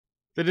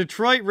The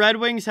Detroit Red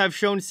Wings have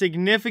shown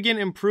significant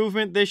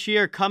improvement this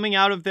year coming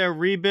out of their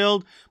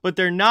rebuild, but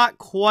they're not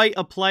quite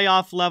a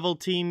playoff level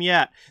team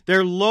yet.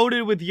 They're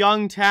loaded with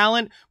young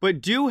talent,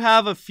 but do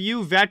have a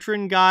few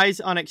veteran guys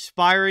on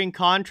expiring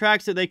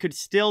contracts that they could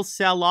still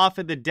sell off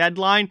at the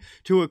deadline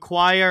to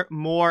acquire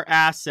more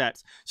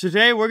assets. So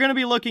today we're going to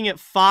be looking at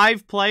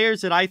 5 players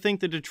that I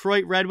think the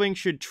Detroit Red Wings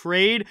should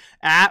trade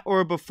at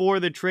or before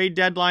the trade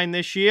deadline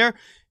this year,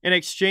 in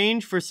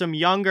exchange for some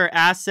younger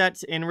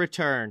assets in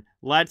return.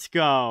 Let's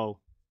go.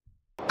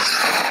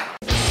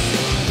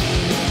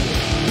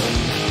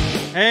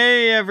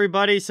 Hey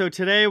everybody, so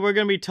today we're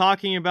going to be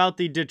talking about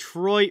the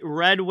Detroit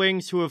Red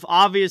Wings, who have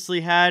obviously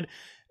had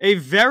a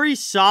very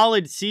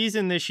solid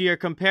season this year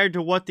compared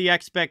to what the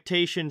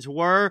expectations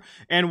were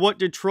and what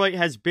Detroit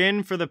has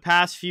been for the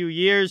past few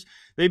years.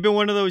 They've been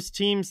one of those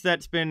teams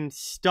that's been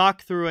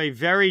stuck through a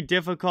very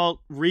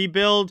difficult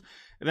rebuild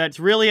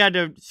that's really had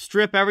to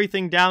strip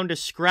everything down to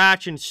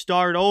scratch and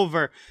start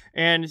over.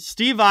 And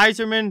Steve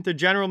Yzerman, the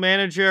general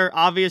manager,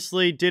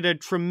 obviously did a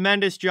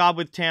tremendous job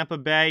with Tampa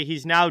Bay.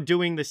 He's now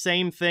doing the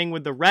same thing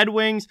with the Red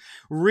Wings.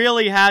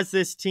 Really has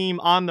this team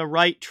on the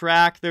right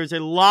track. There's a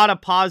lot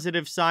of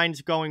positive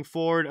signs going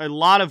forward, a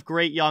lot of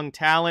great young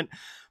talent.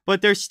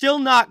 But they're still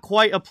not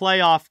quite a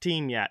playoff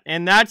team yet.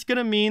 And that's going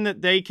to mean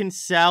that they can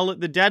sell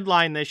at the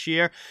deadline this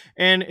year.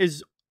 And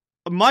as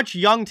much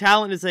young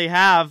talent as they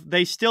have,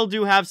 they still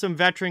do have some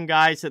veteran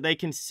guys that they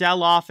can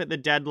sell off at the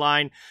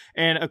deadline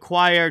and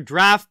acquire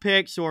draft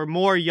picks or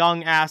more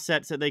young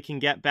assets that they can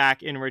get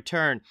back in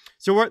return.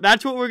 So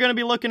that's what we're going to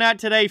be looking at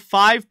today.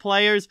 5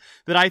 players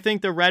that I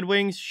think the Red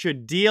Wings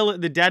should deal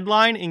at the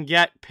deadline and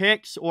get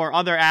picks or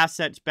other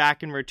assets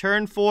back in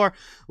return for.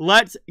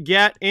 Let's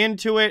get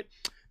into it.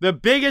 The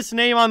biggest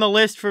name on the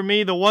list for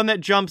me, the one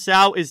that jumps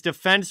out, is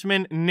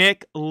defenseman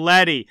Nick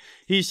Leddy.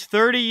 He's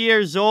 30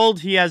 years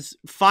old. He has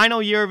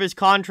final year of his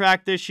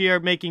contract this year,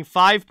 making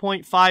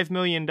 $5.5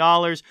 million.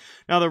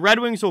 Now, the Red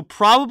Wings will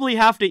probably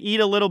have to eat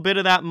a little bit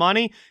of that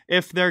money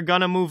if they're going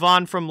to move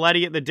on from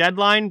Leddy at the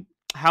deadline.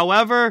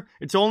 However,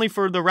 it's only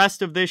for the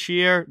rest of this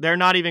year. They're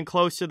not even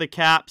close to the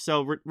cap,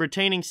 so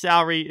retaining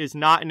salary is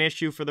not an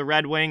issue for the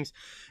Red Wings.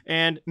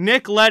 And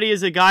Nick Leddy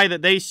is a guy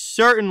that they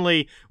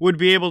certainly would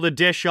be able to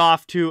dish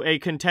off to a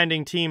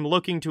contending team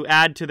looking to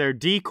add to their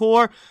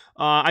D-core.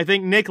 I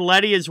think Nick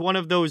Leddy is one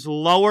of those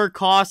lower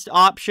cost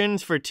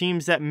options for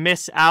teams that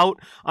miss out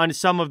on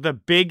some of the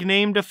big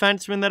name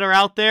defensemen that are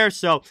out there.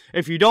 So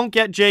if you don't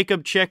get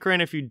Jakob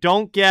Chychrun, if you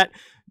don't get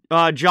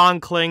John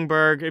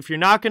Klingberg, if you're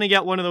not going to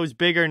get one of those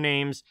bigger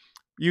names,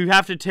 you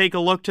have to take a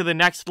look to the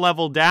next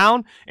level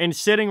down, and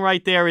sitting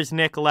right there is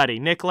Nick Leddy.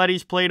 Nick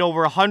Leddy's played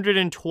over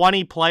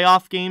 120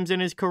 playoff games in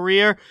his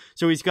career,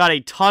 so he's got a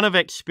ton of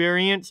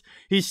experience.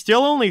 He's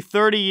still only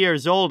 30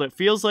 years old. It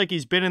feels like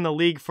he's been in the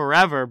league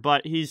forever,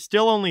 but he's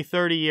still only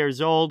 30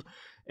 years old,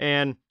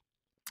 and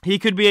he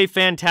could be a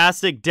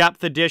fantastic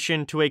depth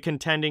addition to a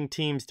contending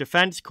team's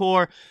defense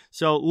core,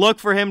 so look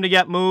for him to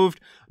get moved.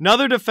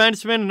 Another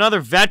defenseman, another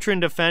veteran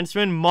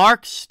defenseman,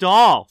 Mark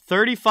Stahl,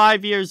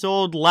 35 years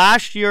old,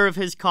 last year of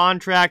his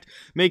contract,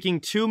 making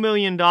 $2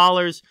 million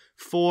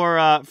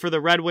for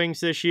the Red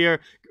Wings this year.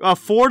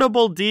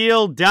 Affordable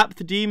deal,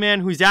 depth D-man,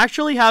 who's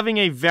actually having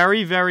a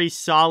very, very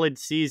solid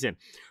season.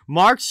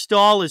 Mark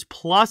Stahl is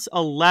plus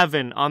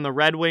 11 on the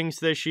Red Wings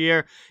this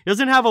year. He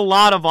doesn't have a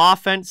lot of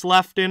offense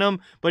left in him,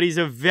 but he's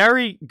a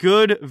very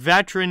good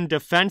veteran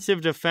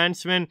defensive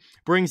defenseman,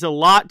 brings a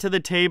lot to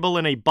the table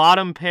in a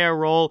bottom pair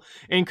role,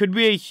 and could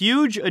be a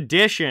huge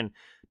addition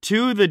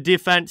to the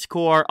defense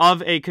core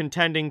of a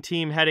contending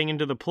team heading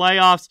into the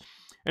playoffs.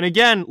 And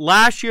again,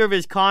 last year of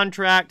his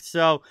contract,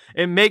 so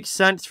it makes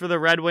sense for the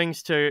Red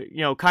Wings to,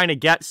 kind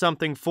of get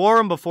something for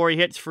him before he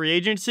hits free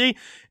agency.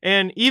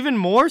 And even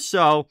more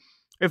so,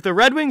 if the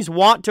Red Wings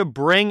want to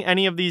bring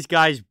any of these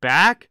guys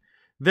back,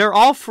 they're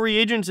all free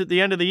agents at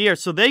the end of the year.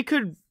 So they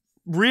could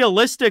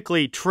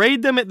realistically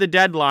trade them at the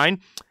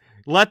deadline,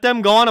 let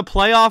them go on a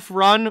playoff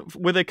run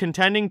with a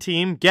contending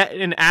team, get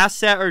an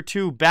asset or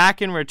two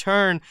back in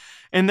return,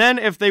 and then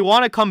if they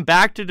want to come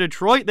back to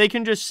Detroit, they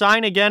can just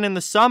sign again in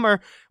the summer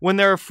when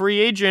they're a free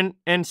agent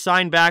and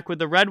sign back with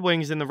the Red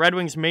Wings, and the Red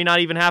Wings may not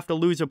even have to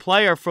lose a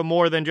player for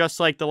more than just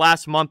like the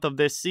last month of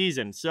this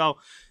season. So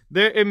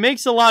it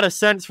makes a lot of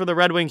sense for the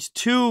Red Wings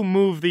to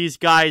move these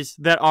guys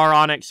that are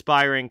on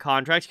expiring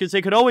contracts, because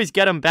they could always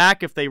get them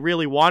back if they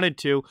really wanted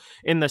to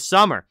in the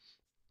summer.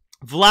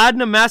 Vlad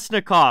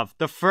Namestnikov,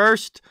 the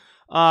first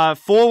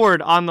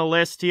forward on the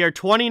list here,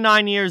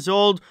 29 years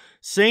old,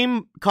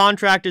 same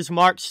contract as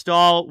Mark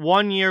Stahl,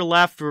 1 year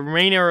left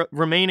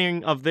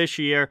remaining of this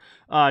year,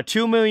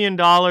 $2 million.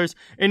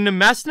 And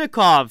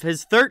Namestnikov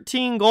has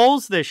 13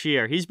 goals this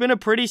year. He's been a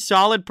pretty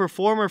solid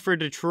performer for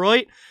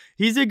Detroit.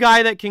 He's a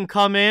guy that can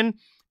come in,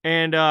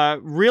 and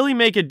really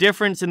make a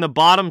difference in the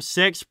bottom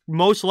 6,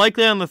 most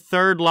likely on the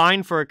 3rd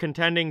line for a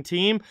contending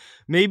team,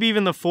 maybe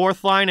even the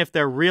 4th line if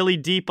they're really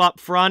deep up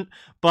front.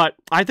 But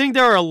I think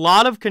there are a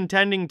lot of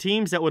contending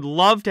teams that would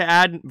love to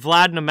add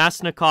Vlad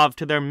Nemesnikov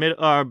to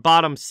their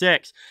bottom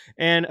 6.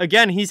 And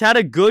again, he's had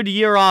a good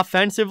year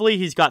offensively.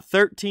 He's got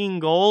 13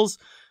 goals.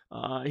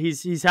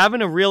 He's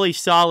having a really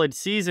solid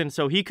season,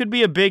 so he could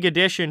be a big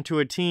addition to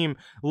a team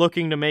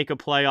looking to make a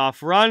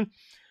playoff run.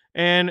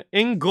 And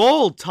in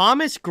goal,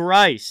 Thomas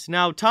Greiss.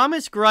 Now,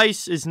 Thomas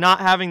Greiss is not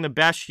having the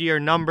best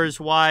year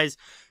numbers-wise,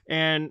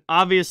 and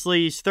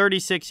obviously he's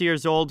 36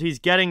 years old. He's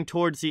getting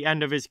towards the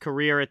end of his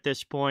career at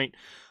this point.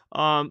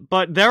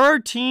 But there are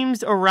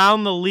teams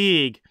around the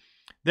league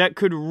that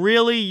could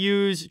really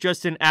use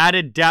just an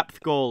added depth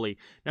goalie.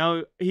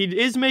 Now, he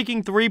is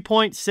making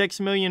 $3.6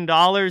 million,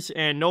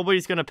 and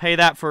nobody's going to pay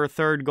that for a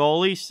 3rd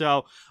goalie.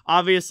 So,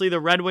 obviously,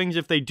 the Red Wings,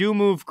 if they do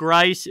move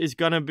Greiss, is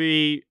going to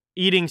be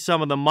eating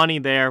some of the money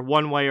there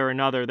one way or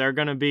another. They're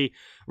going to be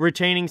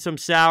retaining some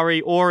salary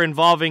or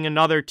involving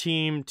another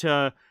team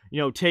to,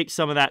 take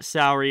some of that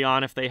salary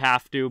on if they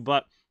have to.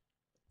 But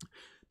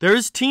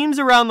there's teams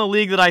around the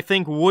league that I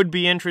think would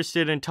be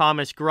interested in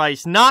Thomas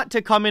Greiss, not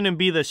to come in and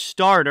be the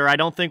starter. I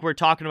don't think we're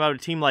talking about a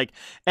team like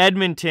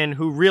Edmonton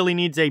who really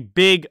needs a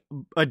big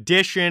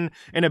addition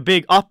and a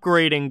big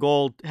upgrading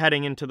goal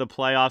heading into the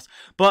playoffs,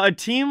 but a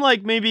team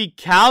like maybe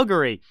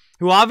Calgary,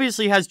 who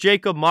obviously has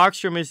Jacob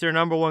Markstrom as their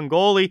 #1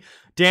 goalie.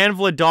 Dan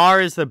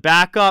Vladar is the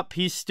backup.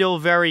 He's still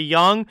very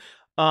young.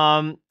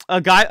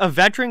 A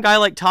veteran guy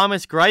like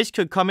Thomas Greiss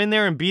could come in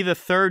there and be the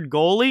 3rd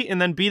goalie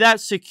and then be that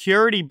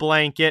security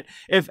blanket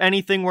if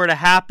anything were to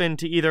happen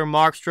to either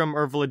Markstrom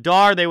or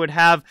Vladar. They would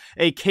have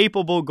a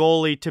capable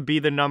goalie to be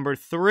the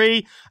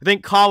 #3. I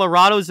think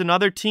Colorado's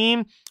another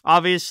team.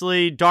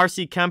 Obviously,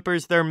 Darcy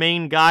Kemper's their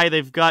main guy.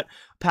 They've got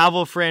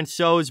Pavel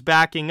Francouz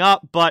backing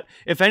up, but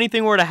if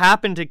anything were to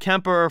happen to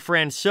Kemper or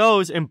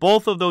Francouz, and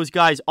both of those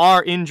guys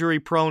are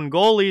injury-prone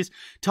goalies,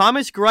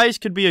 Thomas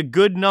Greiss could be a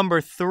good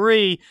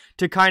 #3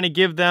 to kind of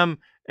give them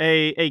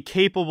a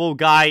capable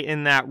guy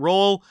in that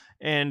role.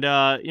 And,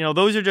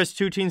 those are just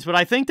 2 teams, but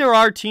I think there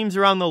are teams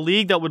around the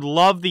league that would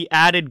love the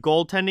added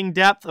goaltending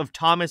depth of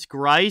Thomas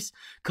Greiss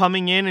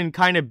coming in and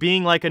kind of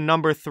being like a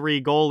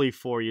 #3 goalie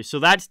for you. So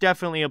that's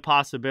definitely a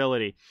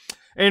possibility.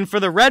 And for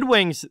the Red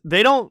Wings,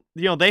 they don't,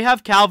 they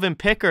have Calvin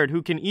Pickard,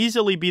 who can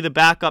easily be the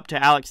backup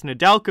to Alex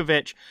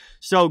Nedeljkovic.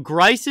 So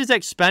Greiss is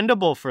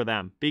expendable for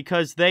them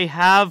because they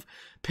have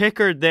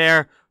Pickard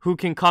there who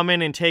can come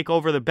in and take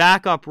over the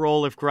backup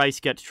role if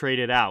Greiss gets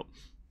traded out.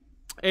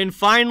 And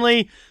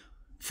finally,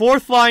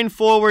 4th line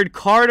forward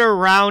Carter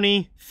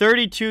Rowney,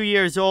 32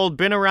 years old,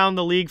 been around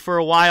the league for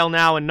a while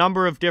now, a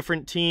number of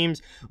different teams.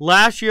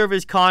 Last year of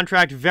his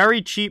contract,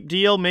 very cheap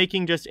deal,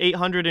 making just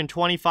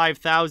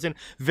 $825,000.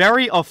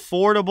 Very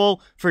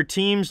affordable for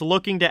teams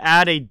looking to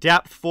add a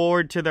depth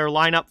forward to their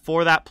lineup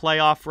for that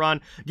playoff run.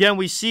 Again,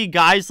 we see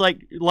guys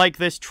like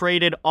this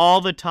traded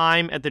all the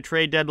time at the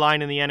trade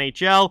deadline in the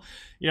NHL.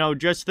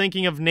 Just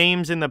thinking of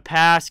names in the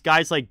past,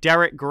 guys like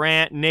Derek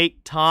Grant,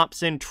 Nate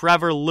Thompson,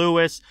 Trevor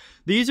Lewis.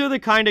 These are the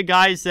kind of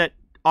guys that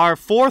are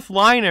 4th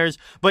liners,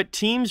 but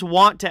teams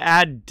want to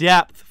add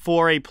depth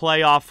for a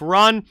playoff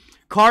run.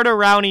 Carter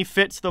Rowney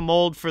fits the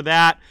mold for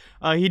that.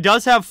 He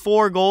does have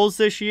 4 goals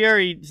this year.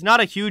 He's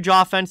not a huge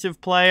offensive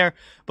player,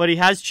 but he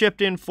has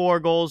chipped in 4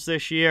 goals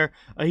this year.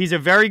 He's a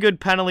very good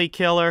penalty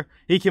killer.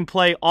 He can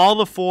play all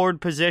the forward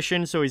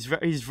positions, so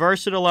he's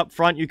versatile up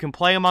front. You can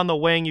play him on the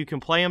wing. You can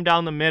play him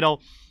down the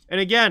middle. And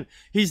again,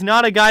 he's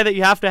not a guy that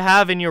you have to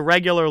have in your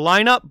regular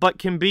lineup, but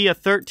can be a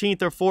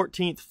 13th or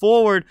 14th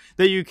forward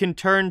that you can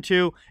turn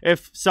to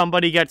if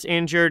somebody gets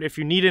injured, if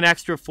you need an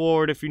extra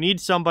forward, if you need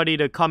somebody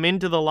to come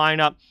into the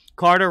lineup.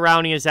 Carter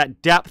Rowney is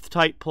that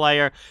depth-type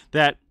player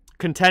that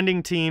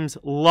contending teams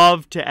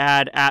love to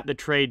add at the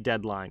trade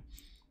deadline.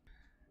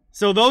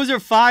 So those are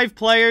 5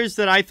 players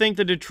that I think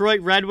the Detroit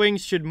Red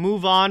Wings should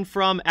move on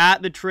from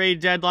at the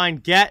trade deadline.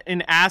 Get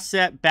an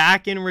asset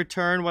back in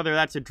return, whether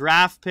that's a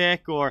draft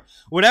pick or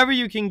whatever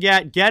you can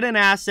get. Get an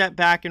asset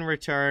back in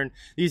return.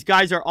 These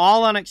guys are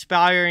all on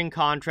expiring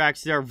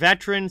contracts. They're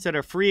veterans that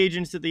are free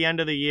agents at the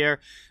end of the year.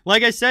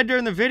 Like I said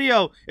during the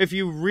video, if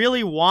you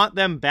really want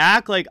them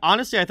back,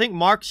 honestly, I think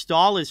Mark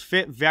Stahl is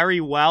fit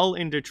very well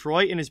in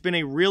Detroit and has been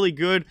a really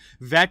good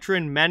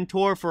veteran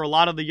mentor for a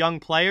lot of the young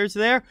players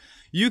there.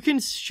 You can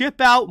ship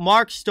out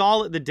Mark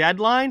Stahl at the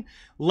deadline,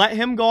 let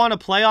him go on a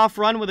playoff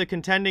run with a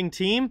contending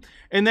team,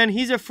 and then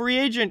he's a free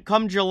agent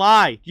come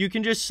July. You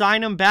can just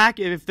sign him back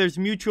if there's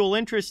mutual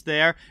interest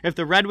there. If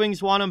the Red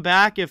Wings want him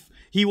back, if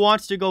he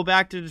wants to go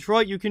back to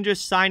Detroit, you can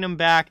just sign him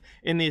back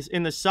in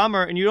the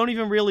summer, and you don't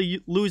even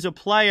really lose a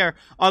player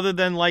other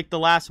than the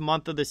last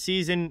month of the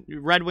season.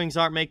 Red Wings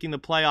aren't making the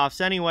playoffs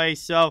anyway,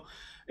 so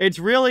it's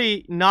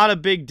really not a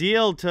big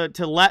deal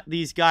to let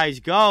these guys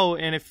go.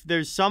 And if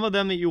there's some of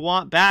them that you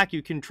want back,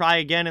 you can try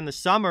again in the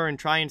summer and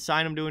try and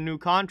sign them to a new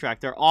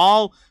contract. They're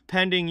all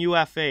pending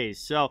UFAs.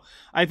 So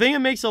I think it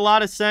makes a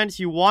lot of sense.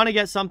 You want to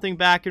get something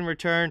back in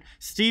return.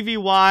 Stevie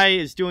Y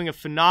is doing a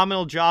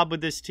phenomenal job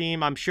with this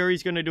team. I'm sure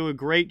he's going to do a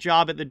great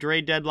job at the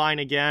trade deadline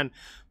again.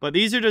 But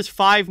these are just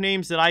 5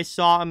 names that I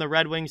saw on the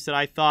Red Wings that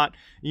I thought,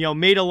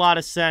 made a lot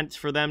of sense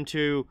for them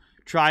to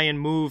try and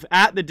move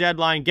at the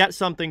deadline, get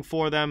something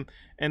for them,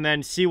 and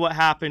then see what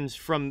happens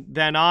from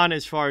then on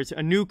as far as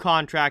a new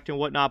contract and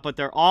whatnot. But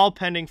they're all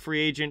pending free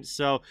agents,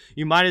 so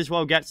you might as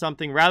well get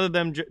something rather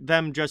than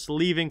them just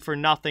leaving for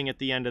nothing at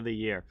the end of the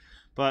year.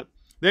 But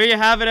there you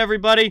have it,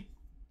 everybody.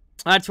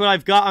 That's what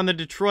I've got on the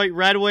Detroit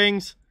Red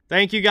Wings.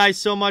 Thank you guys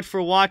so much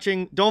for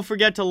watching. Don't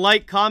forget to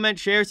like, comment,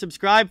 share,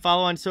 subscribe,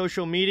 follow on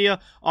social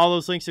media. All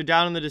those links are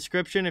down in the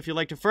description. If you'd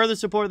like to further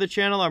support the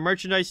channel, our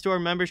merchandise store,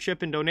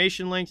 membership, and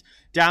donation links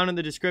down in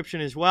the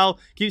description as well.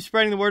 Keep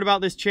spreading the word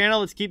about this channel.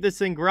 Let's keep this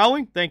thing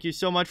growing. Thank you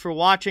so much for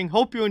watching.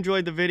 Hope you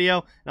enjoyed the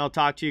video, and I'll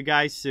talk to you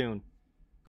guys soon.